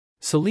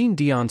Celine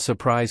Dion's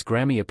surprise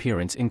Grammy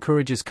appearance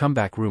encourages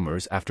comeback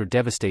rumors after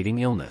devastating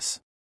illness.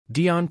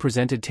 Dion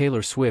presented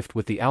Taylor Swift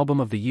with the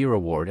Album of the Year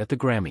award at the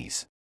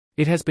Grammys.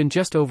 It has been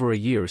just over a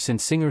year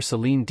since singer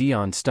Celine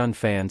Dion stunned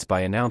fans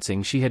by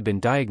announcing she had been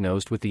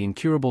diagnosed with the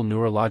incurable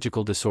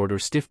neurological disorder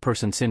stiff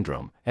person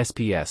syndrome,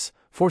 SPS,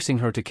 forcing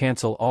her to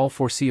cancel all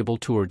foreseeable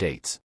tour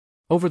dates.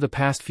 Over the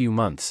past few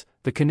months,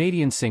 the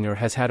Canadian singer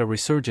has had a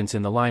resurgence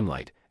in the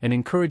limelight, an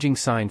encouraging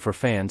sign for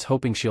fans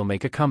hoping she'll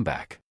make a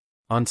comeback.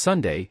 On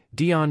Sunday,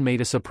 Dion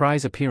made a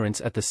surprise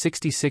appearance at the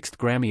 66th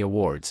Grammy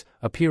Awards,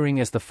 appearing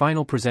as the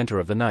final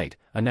presenter of the night,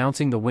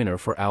 announcing the winner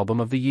for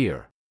Album of the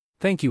Year.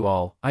 "Thank you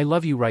all, I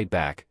love you right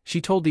back," she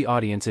told the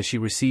audience as she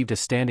received a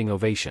standing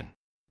ovation.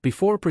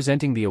 Before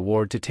presenting the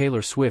award to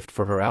Taylor Swift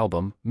for her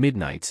album,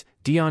 Midnights,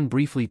 Dion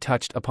briefly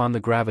touched upon the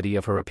gravity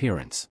of her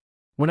appearance.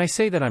 "When I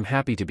say that I'm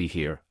happy to be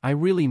here, I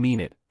really mean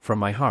it, from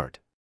my heart."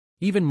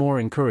 Even more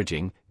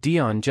encouraging,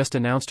 Dion just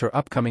announced her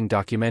upcoming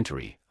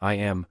documentary, I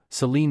Am,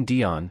 Celine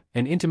Dion,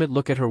 an intimate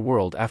look at her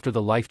world after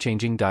the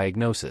life-changing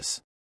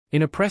diagnosis.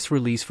 In a press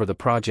release for the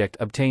project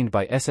obtained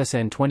by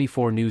SSN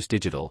 24 News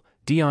Digital,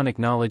 Dion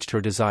acknowledged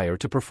her desire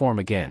to perform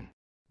again.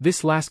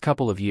 "This last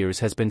couple of years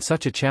has been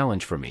such a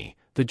challenge for me,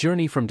 the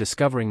journey from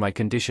discovering my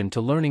condition to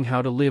learning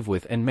how to live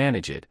with and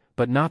manage it,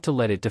 but not to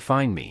let it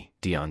define me,"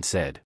 Dion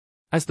said.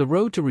 "As the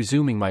road to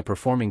resuming my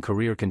performing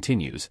career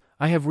continues,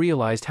 I have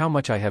realized how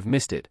much I have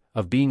missed it,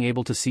 of being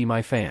able to see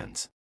my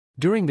fans.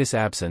 During this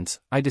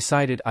absence, I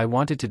decided I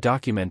wanted to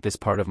document this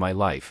part of my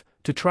life,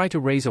 to try to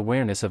raise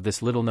awareness of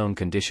this little-known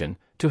condition,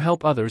 to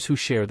help others who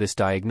share this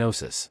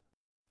diagnosis."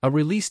 A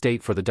release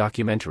date for the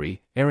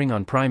documentary, airing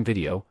on Prime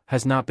Video,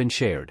 has not been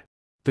shared.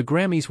 The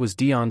Grammys was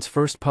Dion's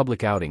first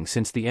public outing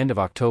since the end of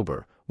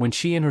October, when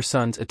she and her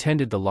sons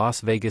attended the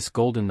Las Vegas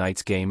Golden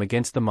Knights game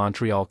against the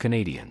Montreal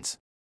Canadiens.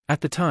 At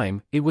the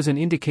time, it was an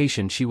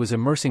indication she was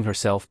immersing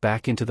herself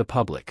back into the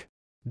public.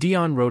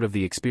 Dion wrote of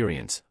the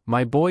experience,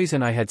 "My boys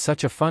and I had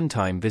such a fun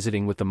time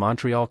visiting with the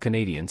Montreal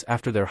Canadiens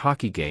after their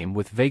hockey game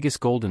with Vegas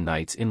Golden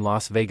Knights in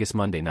Las Vegas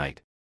Monday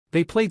night.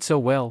 They played so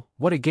well,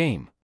 what a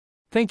game.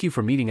 Thank you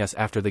for meeting us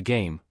after the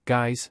game,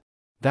 guys.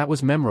 That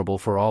was memorable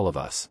for all of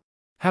us.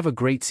 Have a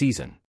great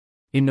season."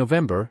 In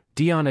November,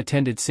 Dion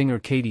attended singer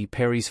Katy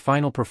Perry's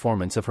final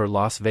performance of her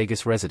Las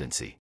Vegas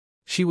residency.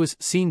 She was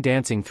seen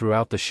dancing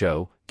throughout the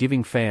show,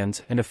 giving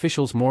fans and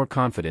officials more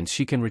confidence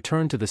she can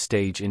return to the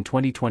stage in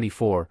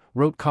 2024,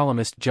 wrote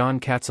columnist John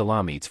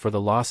Katsalamitz for the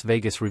Las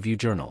Vegas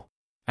Review-Journal.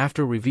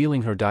 After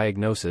revealing her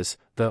diagnosis,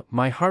 the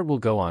 "My Heart Will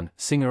Go On"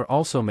 singer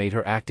also made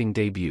her acting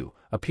debut,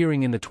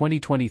 appearing in the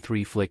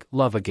 2023 flick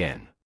Love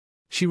Again.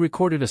 She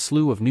recorded a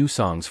slew of new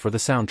songs for the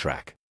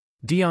soundtrack.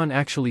 Dion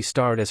actually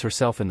starred as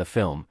herself in the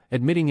film,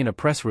 admitting in a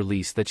press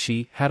release that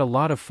she had a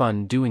lot of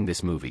fun doing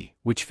this movie,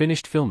 which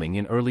finished filming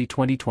in early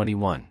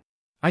 2021.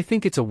 "I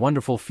think it's a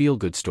wonderful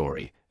feel-good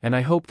story, and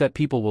I hope that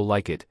people will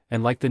like it,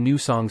 and like the new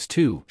songs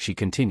too," she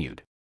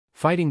continued.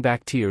 Fighting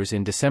back tears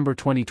in December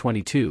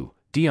 2022,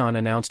 Dion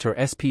announced her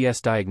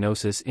SPS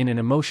diagnosis in an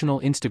emotional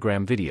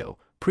Instagram video,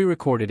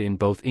 pre-recorded in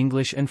both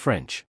English and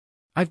French.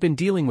 "I've been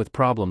dealing with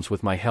problems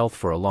with my health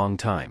for a long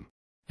time.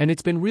 And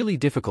it's been really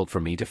difficult for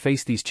me to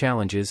face these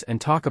challenges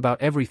and talk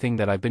about everything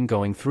that I've been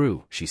going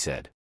through," she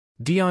said.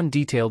 Dion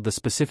detailed the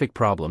specific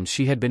problems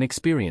she had been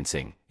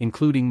experiencing,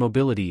 including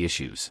mobility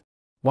issues.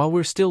 "While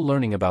we're still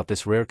learning about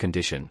this rare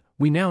condition,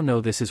 we now know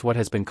this is what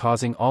has been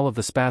causing all of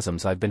the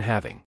spasms I've been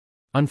having.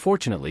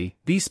 Unfortunately,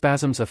 these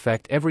spasms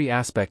affect every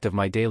aspect of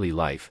my daily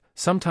life,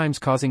 sometimes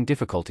causing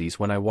difficulties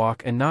when I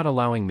walk and not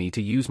allowing me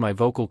to use my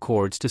vocal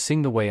cords to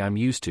sing the way I'm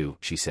used to,"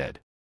 she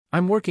said.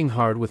 "I'm working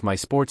hard with my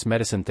sports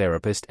medicine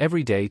therapist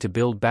every day to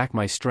build back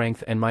my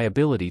strength and my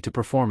ability to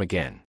perform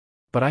again.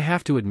 But I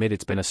have to admit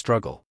it's been a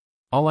struggle.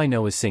 All I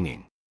know is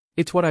singing.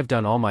 It's what I've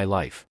done all my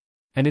life.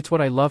 And it's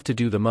what I love to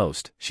do the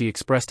most," she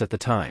expressed at the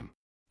time.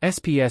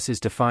 SPS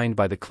is defined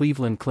by the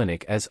Cleveland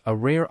Clinic as a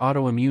rare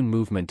autoimmune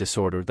movement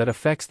disorder that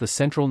affects the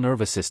central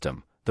nervous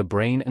system, the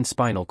brain and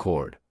spinal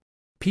cord.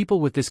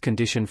 People with this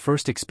condition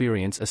first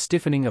experience a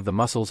stiffening of the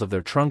muscles of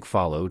their trunk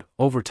followed,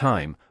 over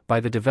time, by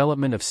the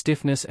development of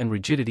stiffness and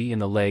rigidity in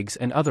the legs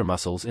and other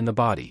muscles in the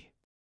body.